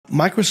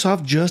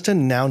Microsoft just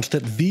announced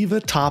that Viva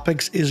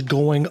Topics is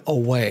going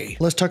away.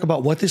 Let's talk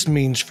about what this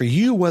means for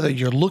you, whether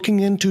you're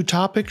looking into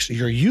topics,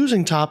 you're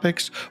using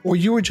topics, or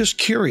you were just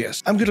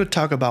curious. I'm going to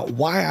talk about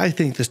why I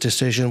think this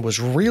decision was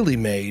really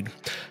made,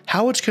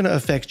 how it's going to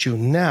affect you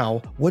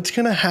now, what's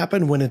going to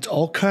happen when it's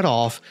all cut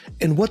off,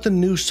 and what the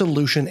new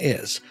solution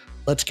is.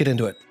 Let's get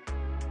into it.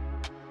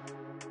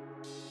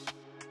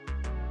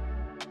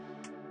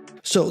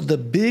 So the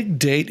big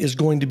date is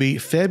going to be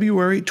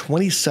February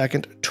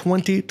 22nd,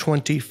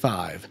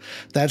 2025.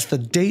 That's the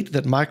date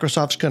that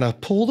Microsoft's going to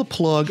pull the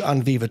plug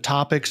on Viva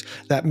Topics.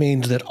 That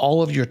means that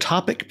all of your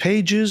topic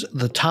pages,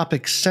 the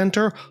topic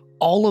center,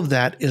 all of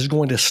that is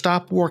going to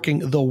stop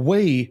working the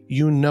way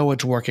you know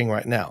it's working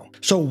right now.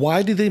 So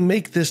why did they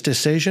make this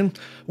decision?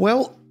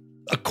 Well,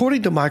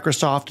 according to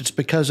Microsoft, it's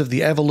because of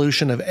the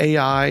evolution of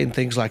AI and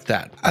things like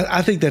that.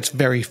 I think that's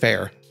very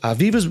fair.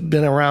 Viva's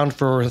been around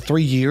for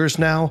 3 years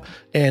now,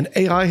 and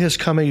AI has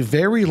come a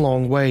very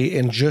long way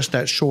in just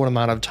that short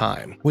amount of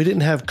time. We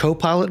didn't have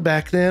Copilot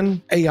back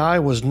then. AI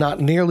was not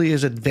nearly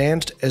as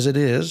advanced as it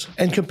is,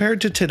 and compared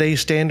to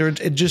today's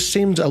standards, it just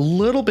seems a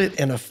little bit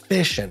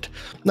inefficient.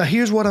 Now,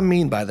 here's what I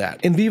mean by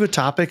that. In Viva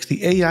Topics,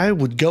 the AI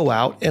would go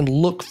out and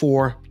look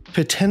for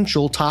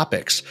potential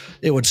topics.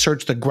 It would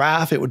search the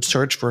graph, it would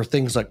search for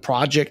things like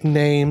project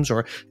names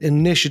or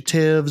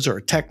initiatives or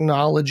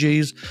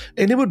technologies,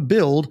 and it would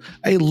build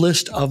a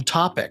list of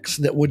topics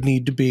that would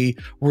need to be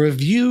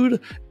reviewed,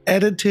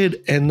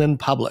 edited, and then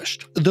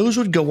published. Those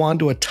would go on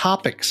to a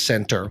topic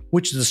center,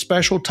 which is a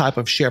special type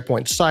of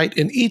SharePoint site,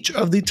 and each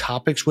of the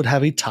topics would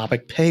have a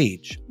topic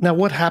page. Now,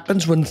 what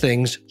happens when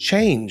things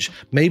change?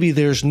 Maybe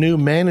there's new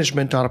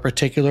management on a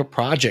particular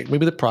project.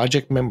 Maybe the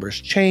project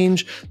members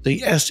change,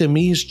 the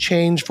SMEs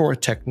change for a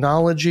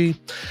technology.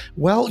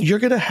 Well, you're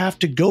going to have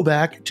to go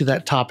back to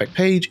that topic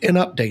page and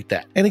update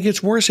that. And it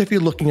gets worse if you're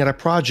looking at a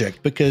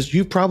project, because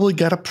you've probably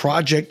got a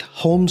project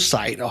home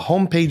site, a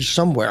home page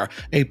somewhere,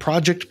 a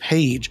project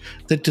page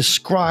that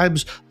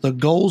describes the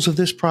goals of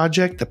this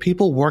project, the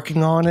people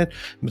working on it,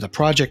 the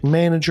project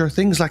manager,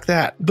 things like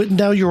that. But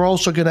now you're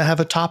also going to have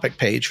a topic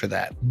page for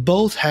that.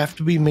 Both have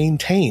to be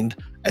maintained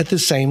at the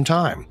same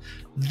time.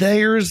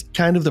 There's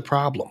kind of the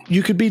problem.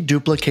 You could be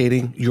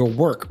duplicating your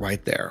work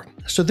right there.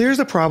 So there's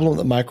the problem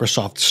that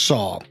Microsoft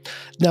saw.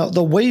 Now,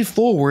 the way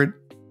forward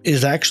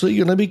is actually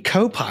going to be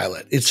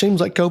Copilot. It seems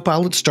like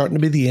Copilot's starting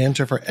to be the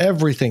answer for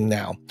everything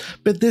now.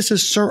 But this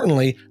is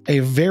certainly a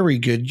very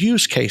good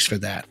use case for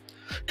that.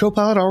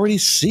 Copilot already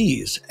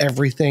sees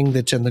everything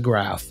that's in the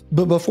graph.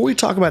 But before we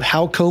talk about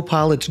how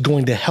Copilot's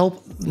going to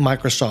help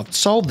Microsoft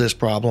solve this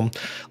problem,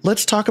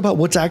 let's talk about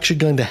what's actually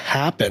going to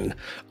happen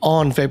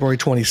on February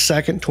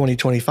 22nd,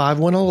 2025,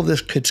 when all of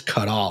this gets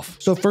cut off.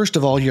 So first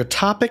of all, your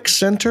topic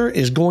center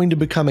is going to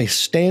become a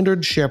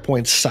standard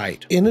SharePoint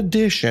site. In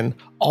addition,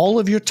 all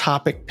of your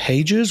topic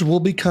pages will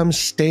become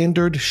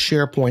standard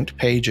SharePoint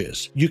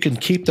pages. You can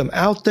keep them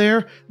out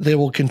there. They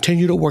will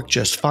continue to work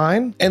just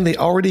fine. And they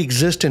already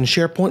exist in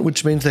SharePoint,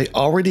 which means they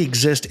already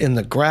exist in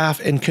the graph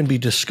and can be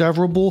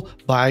discoverable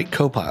by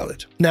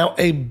Copilot. Now,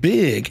 a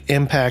big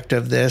impact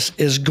of this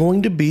is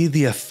going to be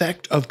the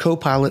effect of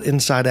Copilot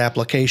inside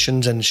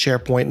applications and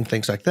SharePoint and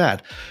things like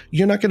that.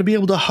 You're not going to be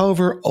able to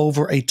hover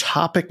over a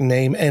topic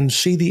name and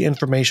see the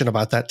information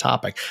about that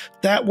topic.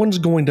 That one's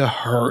going to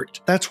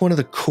hurt. That's one of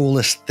the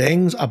coolest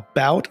things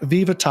about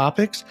Viva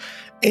Topics,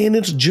 and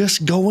it's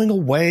just going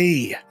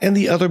away. And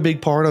the other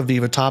big part of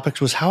Viva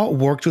Topics was how it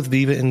worked with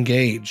Viva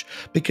Engage,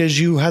 because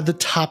you had the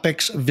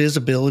topics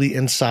visibility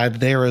inside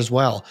there as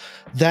well.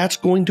 That's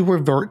going to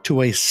revert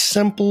to a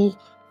simple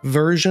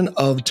version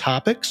of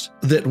topics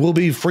that will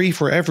be free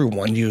for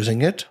everyone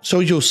using it. So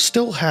you'll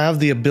still have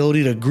the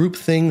ability to group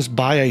things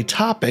by a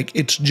topic.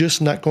 It's just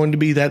not going to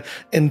be that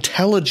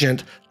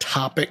intelligent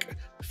topic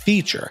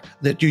feature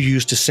that you're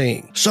used to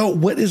seeing. So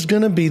what is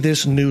going to be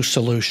this new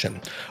solution?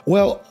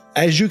 Well,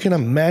 as you can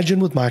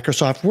imagine with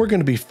Microsoft, we're going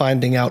to be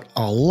finding out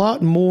a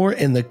lot more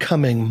in the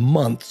coming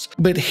months.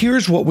 But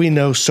here's what we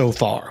know so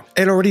far.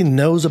 It already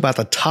knows about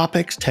the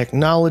topics,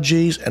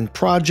 technologies, and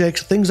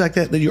projects, things like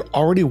that you're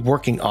already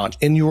working on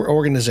in your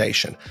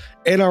organization.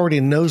 It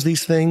already knows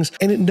these things,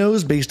 and it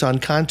knows based on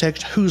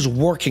context who's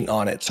working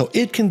on it. So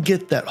it can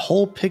get that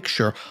whole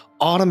picture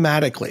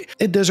automatically.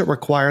 It doesn't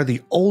require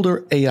the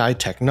older AI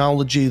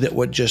technology that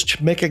would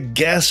just make a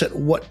guess at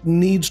what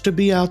needs to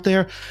be out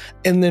there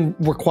and then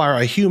require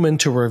a human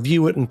to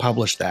review it and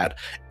publish that.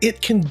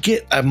 It can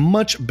get a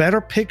much better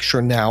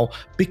picture now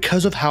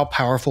because of how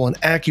powerful and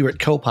accurate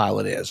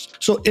Copilot is.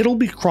 So it'll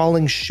be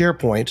crawling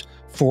SharePoint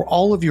for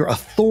all of your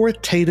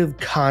authoritative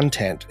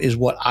content is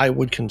what I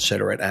would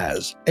consider it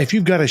as. If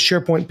you've got a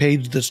SharePoint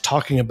page that's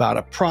talking about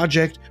a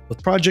project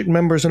with project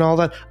members and all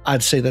that,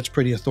 I'd say that's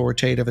pretty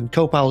authoritative, and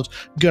Copilot's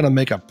going to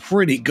make a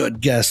pretty good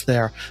guess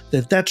there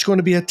that that's going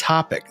to be a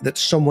topic that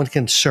someone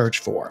can search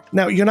for.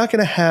 Now, you're not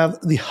going to have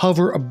the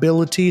hover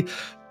ability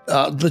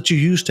that you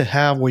used to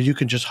have where you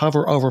can just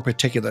hover over a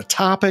particular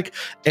topic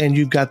and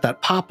you've got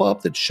that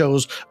pop-up that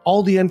shows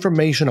all the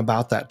information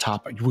about that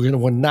topic. We're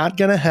not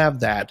going to have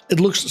that. It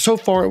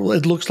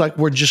looks like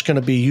we're just going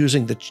to be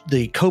using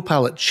the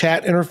Copilot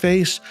chat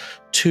interface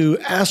to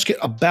ask it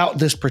about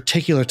this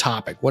particular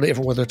topic,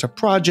 whether it's a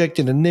project,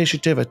 an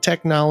initiative, a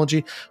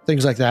technology,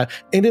 things like that.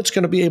 And it's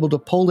going to be able to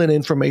pull in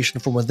information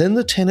from within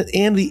the tenant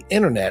and the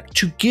internet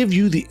to give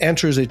you the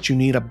answers that you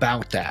need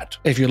about that.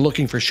 If you're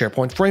looking for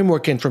SharePoint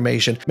framework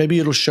information, maybe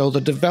it'll show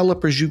the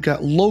developers you've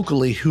got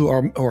locally who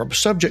are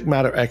subject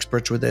matter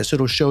experts with this.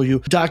 It'll show you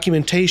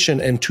documentation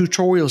and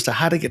tutorials to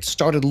how to get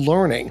started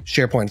learning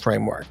SharePoint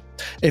framework.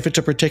 If it's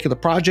a particular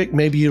project,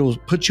 maybe it'll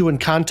put you in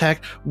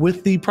contact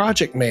with the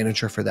project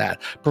manager for that,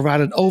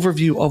 provide an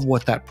overview of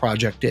what that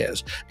project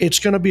is. It's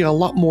going to be a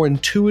lot more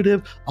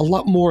intuitive, a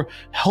lot more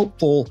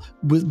helpful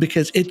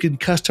because it can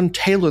custom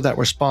tailor that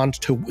response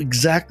to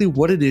exactly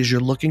what it is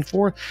you're looking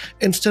for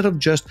instead of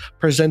just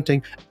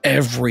presenting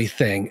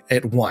everything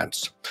at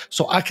once.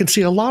 So I can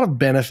see a lot of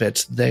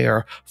benefits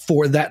there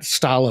for that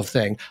style of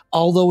thing,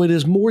 although it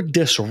is more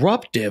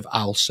disruptive,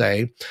 I'll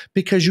say,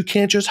 because you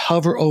can't just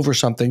hover over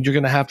something. You're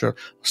going to have to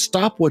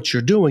stop what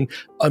you're doing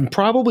and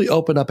probably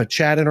open up a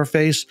chat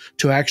interface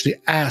to actually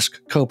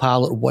ask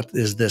Copilot, what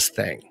is this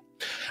thing?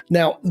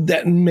 Now,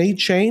 that may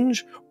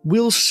change.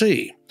 We'll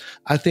see.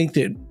 I think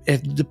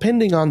that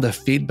depending on the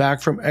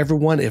feedback from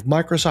everyone, if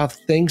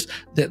Microsoft thinks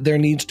that there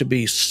needs to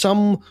be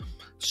some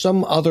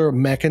other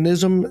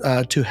mechanism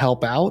to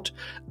help out,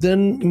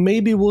 then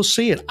maybe we'll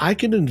see it. I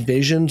can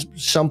envision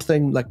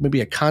something like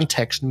maybe a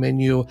context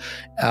menu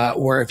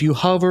where if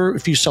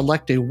you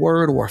select a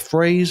word or a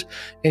phrase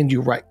and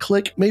you right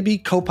click, maybe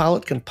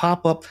Copilot can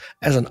pop up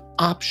as an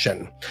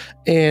option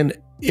and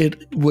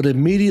it would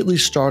immediately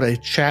start a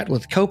chat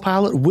with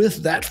Copilot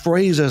with that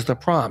phrase as the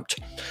prompt.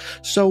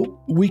 So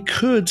we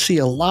could see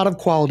a lot of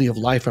quality of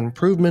life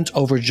improvements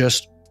over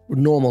just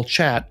normal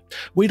chat.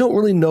 We don't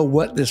really know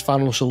what this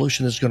final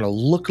solution is going to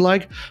look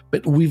like,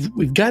 but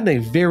we've gotten a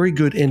very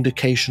good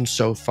indication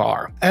so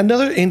far.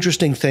 Another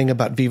interesting thing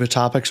about Viva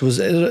Topics was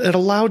it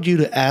allowed you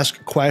to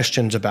ask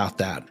questions about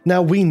that.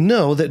 Now we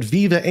know that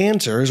Viva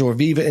Answers or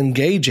Viva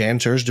Engage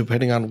Answers,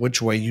 depending on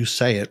which way you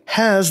say it,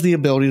 has the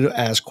ability to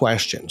ask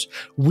questions.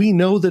 We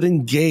know that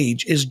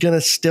Engage is going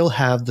to still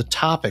have the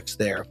topics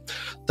there.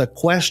 The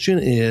question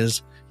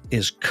is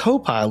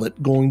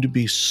Copilot going to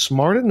be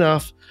smart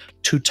enough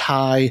to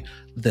tie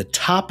the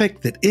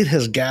topic that it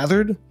has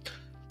gathered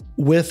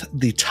with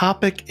the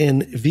topic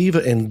in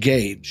Viva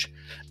Engage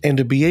and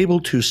to be able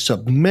to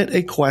submit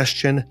a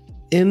question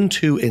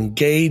into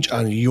Engage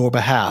on your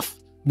behalf?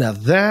 Now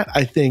that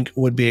I think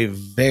would be a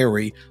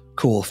very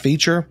cool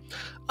feature.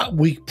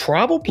 We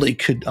probably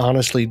could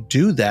honestly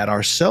do that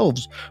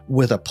ourselves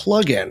with a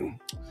plugin.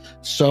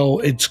 So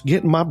it's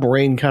getting my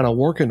brain kind of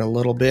working a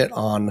little bit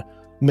on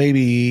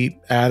maybe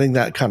adding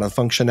that kind of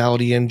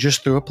functionality in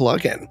just through a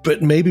plugin.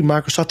 But maybe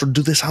Microsoft will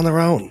do this on their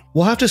own.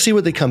 We'll have to see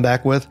what they come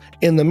back with.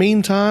 In the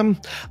meantime,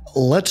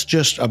 let's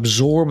just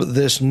absorb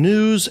this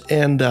news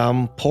and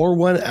pour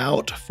one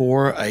out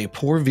for a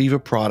poor Viva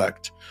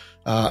product.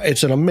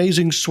 It's an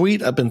amazing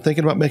suite. I've been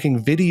thinking about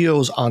making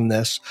videos on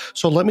this.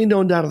 So let me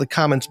know down in the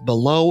comments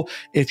below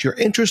if you're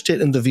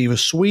interested in the Viva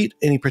Suite,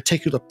 any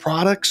particular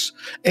products,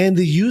 and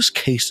the use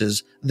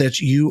cases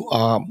that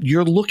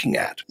you're looking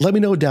at. Let me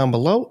know down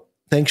below.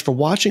 Thanks for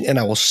watching, and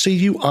I will see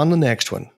you on the next one.